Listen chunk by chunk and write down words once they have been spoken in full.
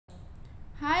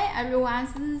Hi everyone,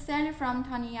 this is Sally from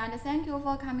Tony and thank you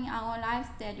for coming on our live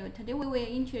studio. Today we will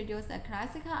introduce a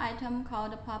classical item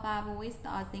called pop-up with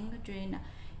a zinc drain.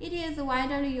 It is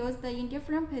widely used in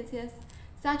different places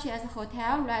such as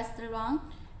hotel, restaurant,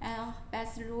 and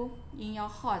bathroom in your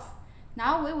house.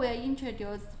 Now we will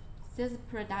introduce this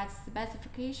product's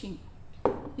specification.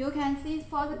 You can see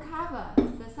for the cover,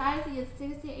 the size is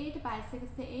 68 by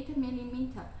 68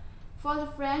 millimeter. For the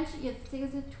flange, it's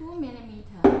 62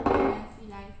 millimeter. You can see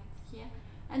like here.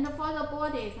 And for the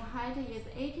body's height is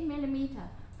 80 millimeter.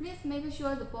 Please make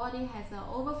sure the body has an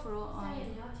overflow on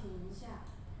it. 你要停一下，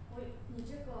你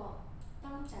这个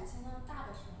当展现到大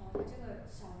的时候，你这个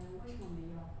小人为什么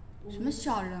没有？什么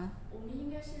小人？我们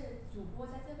应该是主播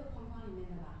在这个框框里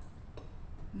面的吧？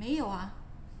没有啊。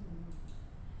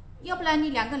要不然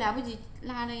你2个来不及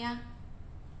拉了呀。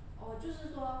哦，就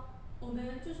是说，我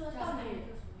们就说到你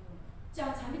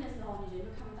讲产品的时候，你人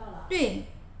就看不到了。对。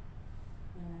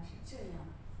原来是这样。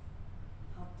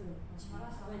好的，我瞧到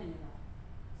小伟你了。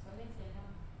小伟姐呢？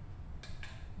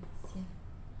行。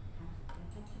他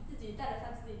自己带了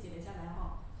他自己解了下来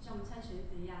哈，就像我们穿裙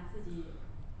子一样，自己。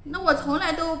那我从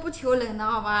来都不求人的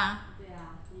好吧？对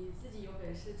啊，你自己有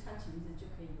本事穿裙子就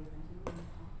可以有本事弄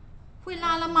好。会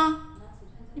拉了吗？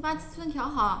你把尺寸调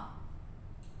好。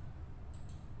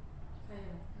可以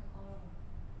了，太高了。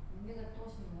你那个多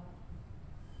行了。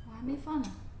我还没放呢，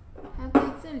还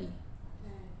在这里。对，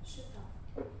是的。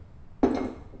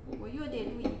我又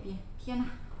得录一遍，天呐！